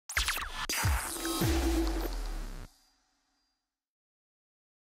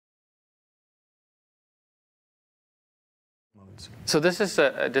So this is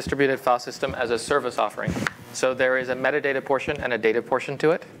a distributed file system as a service offering. So there is a metadata portion and a data portion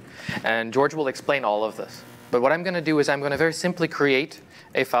to it. And George will explain all of this. But what I'm going to do is I'm going to very simply create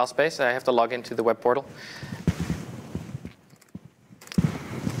a file space. I have to log into the web portal.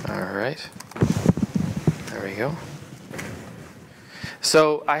 All right. There we go.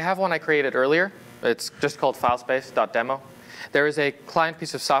 So I have one I created earlier. It's just called filespace.demo. There is a client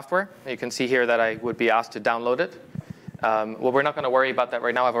piece of software. You can see here that I would be asked to download it. Well, we're not going to worry about that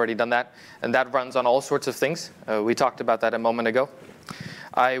right now. I've already done that. And that runs on all sorts of things. We talked about that a moment ago.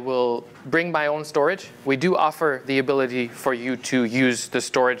 I will bring my own storage. We do offer the ability for you to use the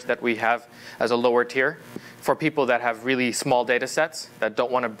storage that we have as a lower tier for people that have really small data sets that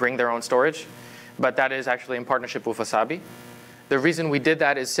don't want to bring their own storage. But that is actually in partnership with Wasabi. The reason we did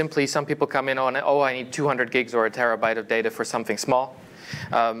that is simply some people come in on, oh, I need 200 gigs or a terabyte of data for something small.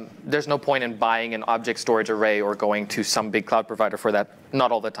 There's no point in buying an object storage array or going to some big cloud provider for that.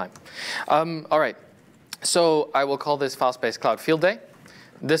 Not all the time. All right. So I will call this Filespace Cloud Field Day.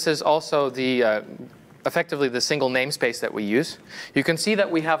 This is also the effectively the single namespace that we use. You can see that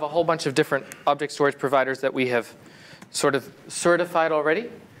we have a whole bunch of different object storage providers that we have sort of certified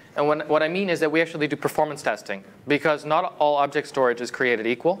already. And what I mean is that we actually do performance testing, because not all object storage is created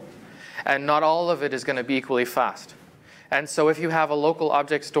equal, and not all of it is going to be equally fast. And so if you have a local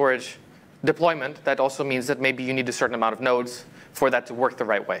object storage deployment, that also means that maybe you need a certain amount of nodes for that to work the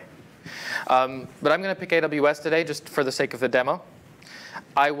right way. But I'm going to pick AWS today just for the sake of the demo.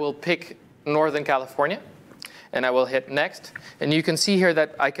 I will pick Northern California, and I will hit Next. And you can see here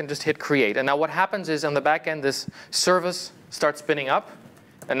that I can just hit Create. And now what happens is on the back end, this service starts spinning up,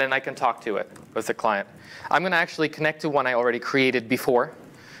 and then I can talk to it with the client. I'm going to actually connect to one I already created before.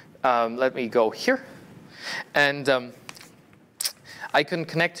 Let me go here. And I can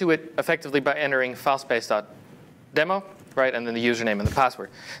connect to it effectively by entering filespace.demo, right, and then the username and the password.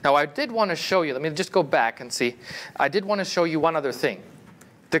 Now, I did want to show you, let me just go back and see. I did want to show you one other thing.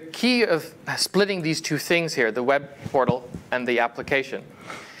 The key of splitting these two things here, the web portal and the application,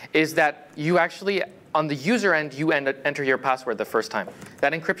 is that you actually, on the user end, you enter your password the first time.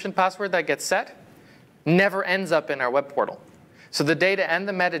 That encryption password that gets set never ends up in our web portal. So the data and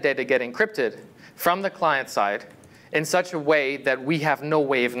the metadata get encrypted from the client side in such a way that we have no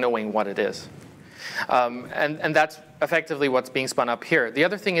way of knowing what it is. And that's effectively what's being spun up here. The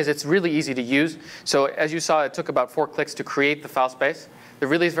other thing is it's really easy to use. So as you saw, it took about 4 clicks to create the file space. There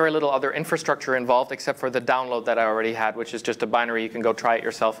really is very little other infrastructure involved except for the download that I already had, which is just a binary. You can go try it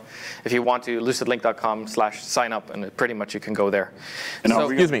yourself if you want to, lucidlink.com/signup, and pretty much you can go there. And so,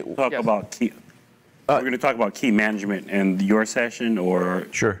 excuse me, talk about key. We're going to talk about key management in your session, or?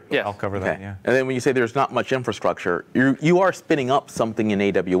 Sure, yeah. I'll cover that, Okay. yeah. And then when you say there's not much infrastructure, you are spinning up something in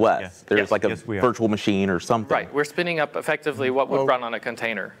AWS. Yes. There's Yes. like a Yes, we are. virtual machine or something. Right, we're spinning up effectively what would run on a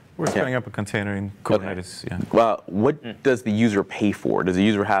container. We're spinning up a container in Kubernetes, yeah. Well, what does the user pay for? Does the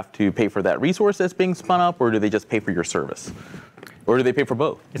user have to pay for that resource that's being spun up, or do they just pay for your service? Or do they pay for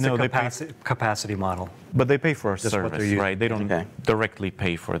both? It's No, a they pay- capacity model. But they pay for our That's what service, they're using. right? They don't Okay. directly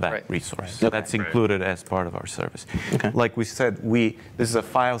pay for that Right. resource. Okay. That's included as part of our service. Okay. Like we said, this is a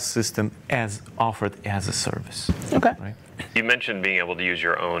file system as offered as a service. Okay. Right? You mentioned being able to use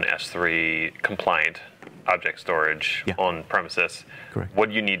your own S3 compliant object storage Yeah. on premises. Correct. What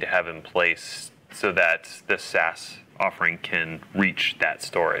do you need to have in place so that the SaaS offering can reach that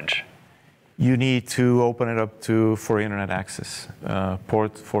storage? You need to open it up for internet access.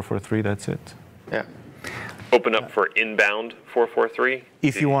 Port 443, that's it. Yeah. Open up for inbound 443?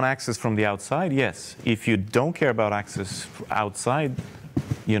 If you want access from the outside, yes. If you don't care about access outside,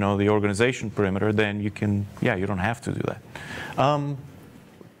 the organization perimeter, then you don't have to do that.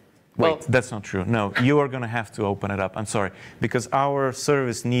 Wait, that's not true. No, you are going to have to open it up. I'm sorry, because our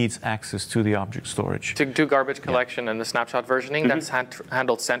service needs access to the object storage. To do garbage collection and the snapshot versioning, that's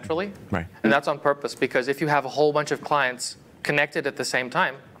handled centrally. Right. And that's on purpose, because if you have a whole bunch of clients connected at the same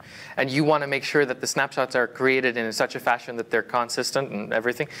time, and you want to make sure that the snapshots are created in such a fashion that they're consistent and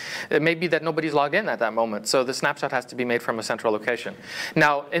everything, it may be that nobody's logged in at that moment. So the snapshot has to be made from a central location.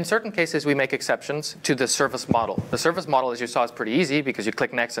 Now, in certain cases, we make exceptions to the service model. The service model, as you saw, is pretty easy because you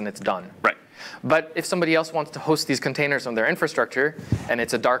click next and it's done. Right. But if somebody else wants to host these containers on their infrastructure and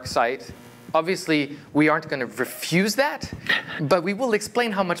it's a dark site, obviously, we aren't going to refuse that, but we will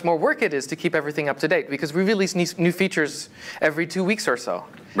explain how much more work it is to keep everything up to date, because we release new features every 2 weeks or so.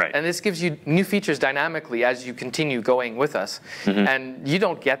 Right. And this gives you new features dynamically as you continue going with us. And you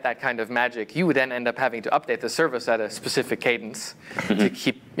don't get that kind of magic. You would then end up having to update the service at a specific cadence to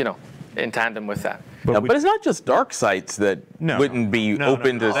keep, in tandem with that. But it's not just dark sites that wouldn't be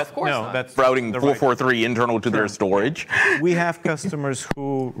open to routing 443 internal to their storage. We have customers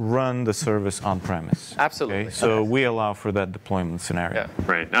who run the service on-premise. Absolutely. Okay? So we allow for that deployment scenario.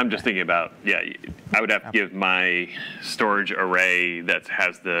 Right. I'm just thinking about, I would have to give my storage array that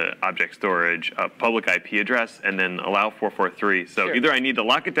has the object storage a public IP address and then allow 443. So either I need to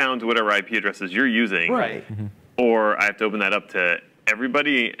lock it down to whatever IP addresses you're using, or I have to open that up to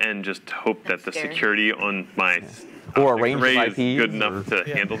everybody and just hope that the security on my or a range array of is IPs good enough to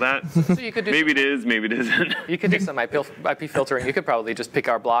handle that. So you could do maybe it is, maybe it isn't. You could do some IP filtering. You could probably just pick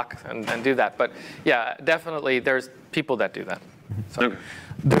our block and do that. But yeah, definitely there's people that do that. So.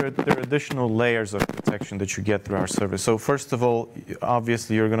 There are additional layers of protection that you get through our service. So first of all,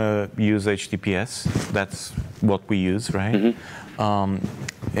 obviously you're going to use HTTPS. That's what we use, right?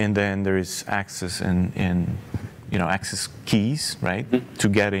 And then there is access and access keys, right, to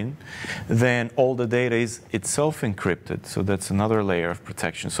get in. Then all the data is itself encrypted, so that's another layer of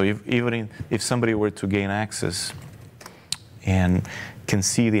protection. So if somebody were to gain access and can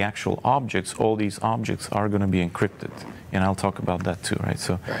see the actual objects, all these objects are going to be encrypted. And I'll talk about that too, right?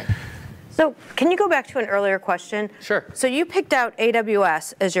 So can you go back to an earlier question? Sure. So you picked out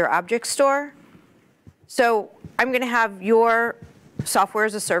AWS as your object store. So I'm going to have your software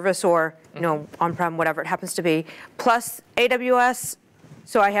as a service or on-prem, whatever it happens to be, plus AWS.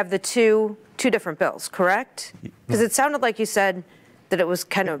 So I have the two different bills, correct? Because it sounded like you said that it was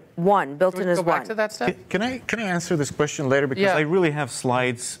kind of built in as one. Go back to that step? Can I answer this question later? Because I really have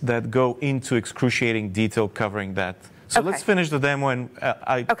slides that go into excruciating detail covering that. So let's finish the demo, and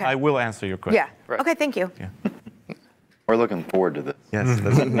I will answer your question. Yeah. Right. Okay, thank you. Yeah. We're looking forward to this. Yes.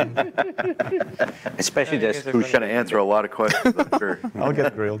 Especially this, who's going to answer a lot of questions, I'm sure. I'll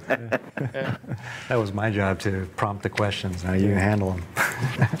get grilled. That was my job to prompt the questions. Now you handle them.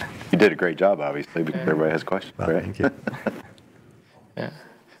 You did a great job, obviously, because everybody has questions, right? Thank you.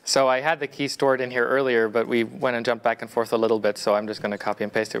 So I had the key stored in here earlier, but we went and jumped back and forth a little bit, so I'm just going to copy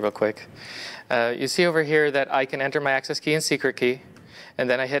and paste it real quick. You see over here that I can enter my access key and secret key, and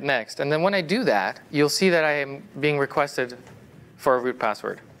then I hit next. And then when I do that, you'll see that I am being requested for a root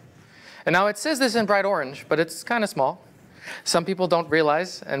password. And now it says this in bright orange, but it's kind of small. Some people don't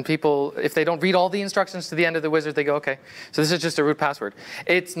realize, and people, if they don't read all the instructions to the end of the wizard, they go, okay, so this is just a root password.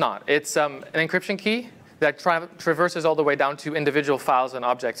 It's not. It's an encryption key that traverses all the way down to individual files and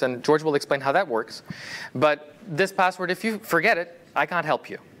objects. And George will explain how that works. But this password, if you forget it, I can't help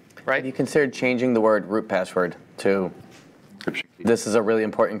you, right? Have you considered changing the word root password to this is a really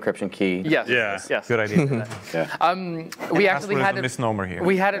important encryption key? Yes. Yeah. Yes. Good idea. We actually had a misnomer here.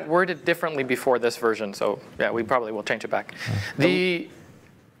 We had it worded differently before this version, so yeah, we probably will change it back. The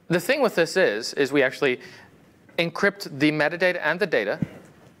thing with this is we actually encrypt the metadata and the data.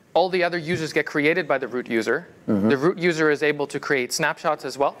 All the other users get created by the root user. The root user is able to create snapshots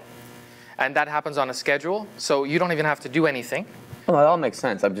as well, and that happens on a schedule, so you don't even have to do anything. Well, that all makes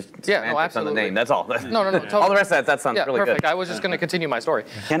sense. I'm just absolutely on the name. That's all. No. Totally. All the rest of that sounds really perfect. good. I was just going to continue my story.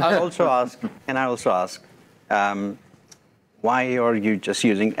 Can I also ask? Why are you just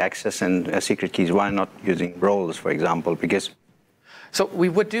using access and secret keys? Why not using roles, for example? Because so we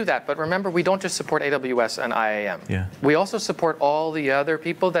would do that, but remember, we don't just support AWS and IAM. Yeah. We also support all the other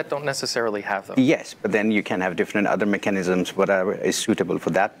people that don't necessarily have them. yes, but then you can have different other mechanisms, whatever is suitable for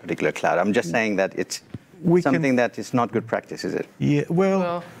that particular cloud. I'm just saying that it's something that is not good practice, is it? Yeah,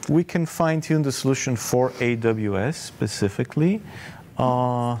 well, we can fine-tune the solution for AWS specifically,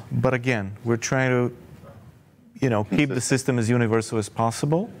 but again, we're trying to, keep the system as universal as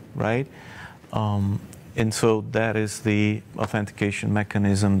possible, right? And so that is the authentication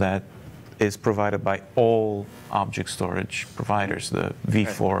mechanism that is provided by all object storage providers, the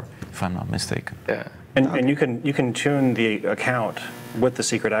V4, if I'm not mistaken. Yeah. And you can tune the account with the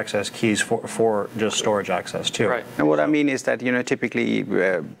secret access keys for just storage access too. Right. And what I mean is that, typically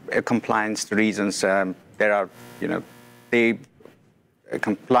compliance reasons, there are,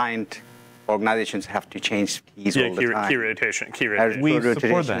 compliant organizations have to change keys all the time. Key rotation. We support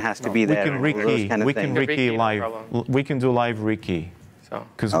rotation that. has to be We there. can rekey. We can rekey live. We can do live rekey.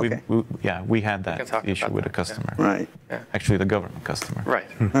 Because we had that issue with a customer. Yeah. Right. Yeah. Actually, the government customer. Right.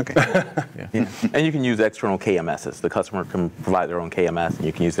 Okay. Yeah. And you can use external KMSs. The customer can provide their own KMS, and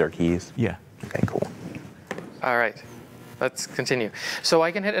you can use their keys. Yeah. Okay, cool. All right. Let's continue. So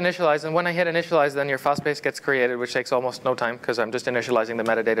I can hit initialize, and when I hit initialize, then your Filespace gets created, which takes almost no time, because I'm just initializing the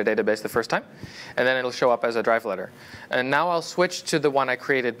metadata database the first time. And then it'll show up as a drive letter. And now I'll switch to the one I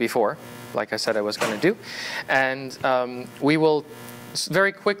created before, like I said I was going to do. And we will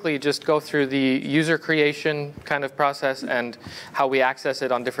very quickly just go through the user creation kind of process and how we access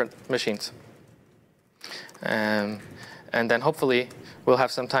it on different machines. And then hopefully we'll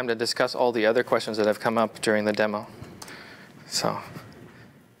have some time to discuss all the other questions that have come up during the demo. So,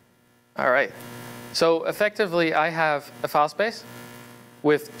 all right. So effectively, I have a file space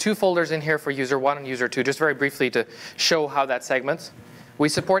with 2 folders in here for user 1 and user 2, just very briefly to show how that segments. We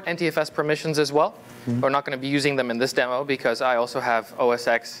support NTFS permissions as well. We're not going to be using them in this demo because I also have OS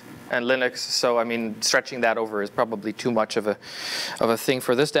X and Linux. So I mean, stretching that over is probably too much of a thing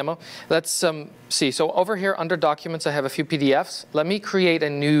for this demo. Let's see. So over here under Documents, I have a few PDFs. Let me create a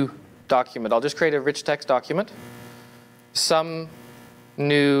new document. I'll just create a rich text document. Some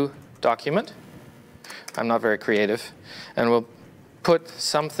new document. I'm not very creative. And we'll put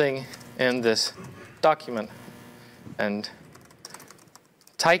something in this document. And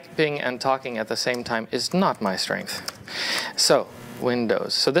typing and talking at the same time is not my strength. So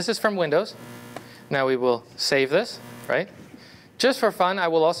Windows. So this is from Windows. Now we will save this, right? Just for fun, I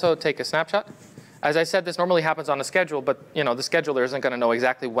will also take a snapshot. As I said, this normally happens on a schedule, but the scheduler isn't going to know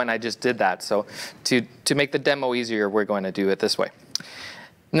exactly when I just did that. So to make the demo easier, we're going to do it this way.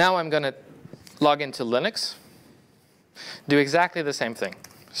 Now I'm going to log into Linux, do exactly the same thing.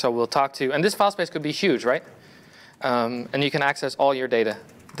 So we'll talk to, and this file space could be huge, right? And you can access all your data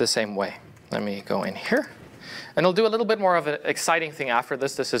the same way. Let me go in here. And I'll do a little bit more of an exciting thing after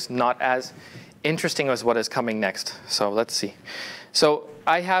this. This is not as interesting as what is coming next. So let's see. So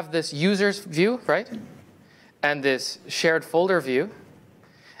I have this users view, right? And this shared folder view.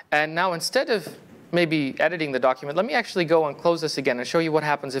 And now instead of maybe editing the document, let me actually go and close this again and show you what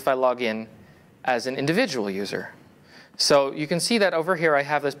happens if I log in as an individual user. So you can see that over here I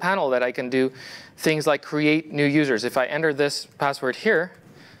have this panel that I can do things like create new users. If I enter this password here,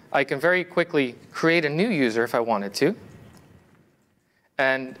 I can very quickly create a new user if I wanted to.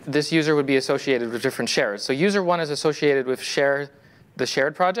 And this user would be associated with different shares. So user 1 is associated with the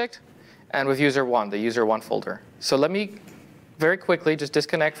shared project, and with user 1, the user 1 folder. So let me very quickly just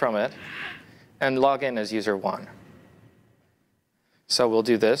disconnect from it and log in as user 1. So we'll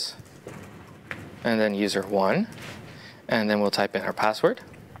do this, and then user 1. And then we'll type in our password,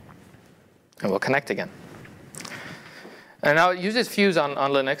 and we'll connect again. And now it uses Fuse on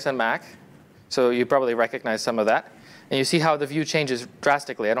Linux and Mac, so you probably recognize some of that. And you see how the view changes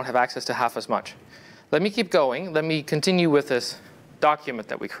drastically. I don't have access to half as much. Let me keep going. Let me continue with this document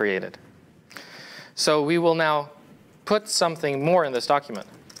that we created. So we will now put something more in this document.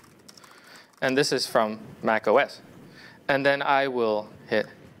 And this is from macOS. And then I will hit.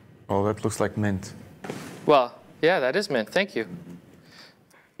 Oh, that looks like Mint. Well, yeah, that is Mint. Thank you.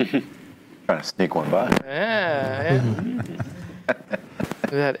 Trying to sneak one by. Yeah.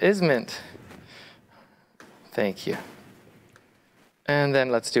 That is Mint. Thank you. And then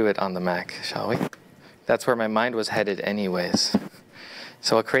let's do it on the Mac, shall we? That's where my mind was headed anyways.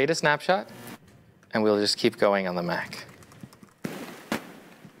 So I'll create a snapshot, and we'll just keep going on the Mac.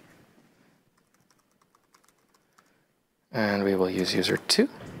 And we will use user 2.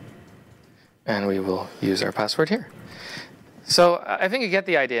 And we will use our password here. So I think you get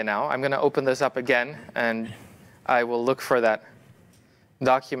the idea now. I'm going to open this up again, and I will look for that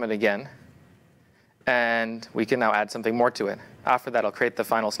document again. And we can now add something more to it. After that, I'll create the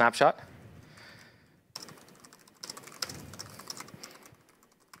final snapshot.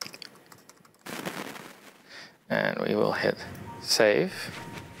 And we will hit save.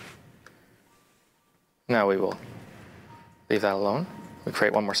 Now we will leave that alone. We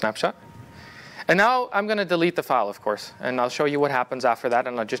create one more snapshot. And now I'm going to delete the file, of course. And I'll show you what happens after that.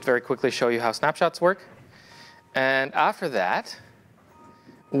 And I'll just very quickly show you how snapshots work. And after that,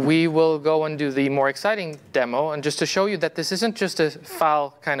 we will go and do the more exciting demo. And just to show you that this isn't just a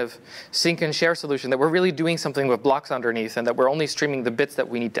file kind of sync and share solution, that we're really doing something with blocks underneath, and that we're only streaming the bits that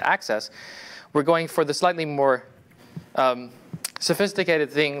we need to access. We're going for the slightly more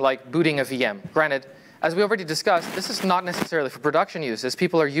sophisticated thing like booting a VM. Granted, as we already discussed, this is not necessarily for production uses.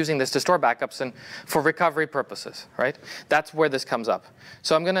 People are using this to store backups and for recovery purposes, right? That's where this comes up.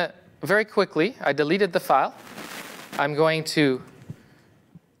 So I'm going to very quickly, I deleted the file. I'm going to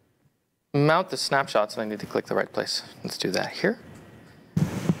mount the snapshots, and I need to click the right place. Let's do that here.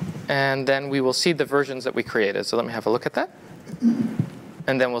 And then we will see the versions that we created. So let me have a look at that.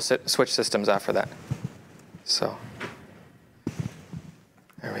 And then we'll switch systems after that. So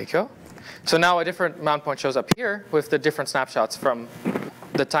there we go. So now a different mount point shows up here with the different snapshots from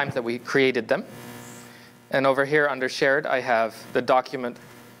the time that we created them. And over here under shared, I have the document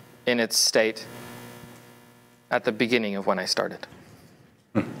in its state at the beginning of when I started.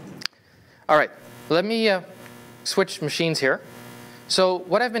 All right, let me switch machines here. So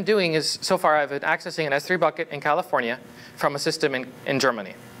what I've been doing is, so far I've been accessing an S3 bucket in California from a system in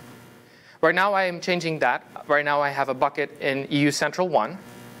Germany. Right now I am changing that. Right now I have a bucket in EU Central 1.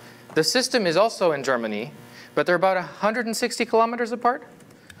 The system is also in Germany, but they're about 160 kilometers apart.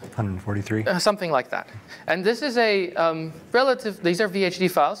 143. Something like that. And this is a these are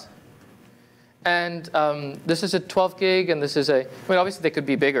VHD files. And this is a 12 gig, and this is a, I mean, obviously they could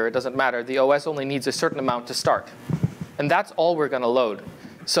be bigger, it doesn't matter. The OS only needs a certain amount to start. And that's all we're going to load.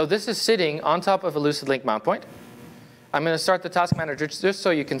 So this is sitting on top of a LucidLink mount point. I'm going to start the task manager just so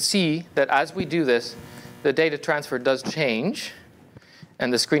you can see that as we do this, the data transfer does change.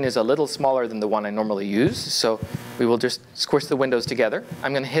 And the screen is a little smaller than the one I normally use. So we will just squish the windows together.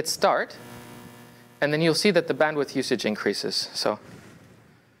 I'm going to hit start. And then you'll see that the bandwidth usage increases. So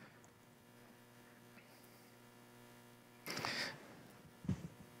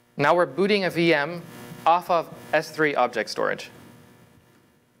now we're booting a VM off of S3 object storage.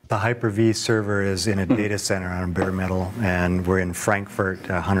 The Hyper-V server is in a data center on bare metal, and we're in Frankfurt,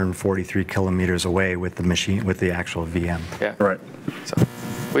 143 kilometers away with the machine, with the actual VM. Yeah. Right. So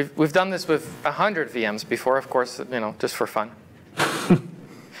we've done this with 100 VMs before, of course, just for fun.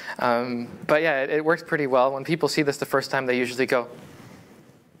 But yeah, it works pretty well. When people see this the first time, they usually go,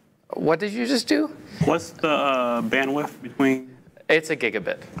 "What did you just do?" What's the bandwidth between? It's a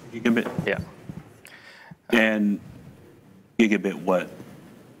gigabit. Gigabit? Yeah. And gigabit what?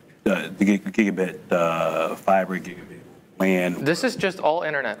 The gigabit fiber, gigabit LAN? This is just all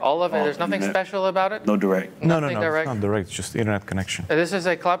internet. All of it. There's nothing internet. special about it. No direct? No, Nothing it's direct. not direct, it's just internet connection. This is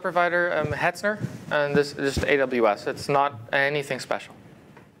a cloud provider, Hetzner, and this is just AWS. It's not anything special.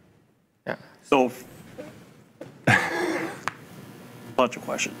 Yeah. So, bunch of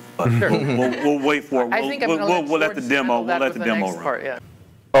questions, but Sure. we'll wait for it. I think We'll let the demo. We'll let the demo run. Part, yeah.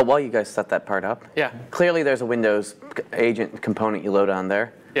 Well, while you guys set that part up, Yeah. clearly there's a Windows agent component you load on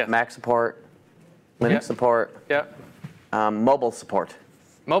there. Yes. Mac support, Linux Yeah. support, Yeah. mobile support.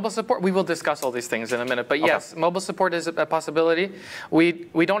 Mobile support, we will discuss all these things in a minute. But yes, mobile support is a possibility.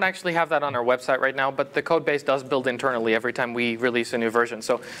 We don't actually have that on our website right now, but the code base does build internally every time we release a new version.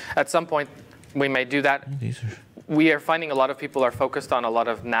 So at some point, we may do that. We are finding a lot of people are focused on a lot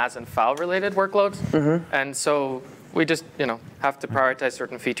of NAS and file-related workloads. And so we just have to prioritize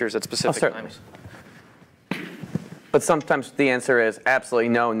certain features at specific times. But sometimes the answer is absolutely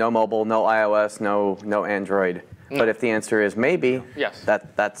no mobile, no iOS, no Android. No. But if the answer is maybe, yes,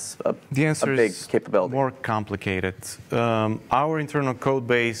 that's a big capability. More complicated. Our internal code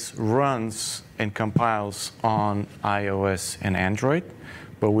base runs and compiles on iOS and Android,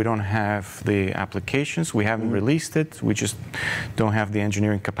 but we don't have the applications. We haven't released it. We just don't have the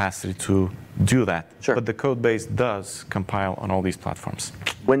engineering capacity to do that. Sure. But the code base does compile on all these platforms.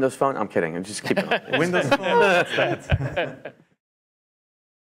 Windows Phone? I'm kidding. I'm just keeping it. Windows Phone, that's that.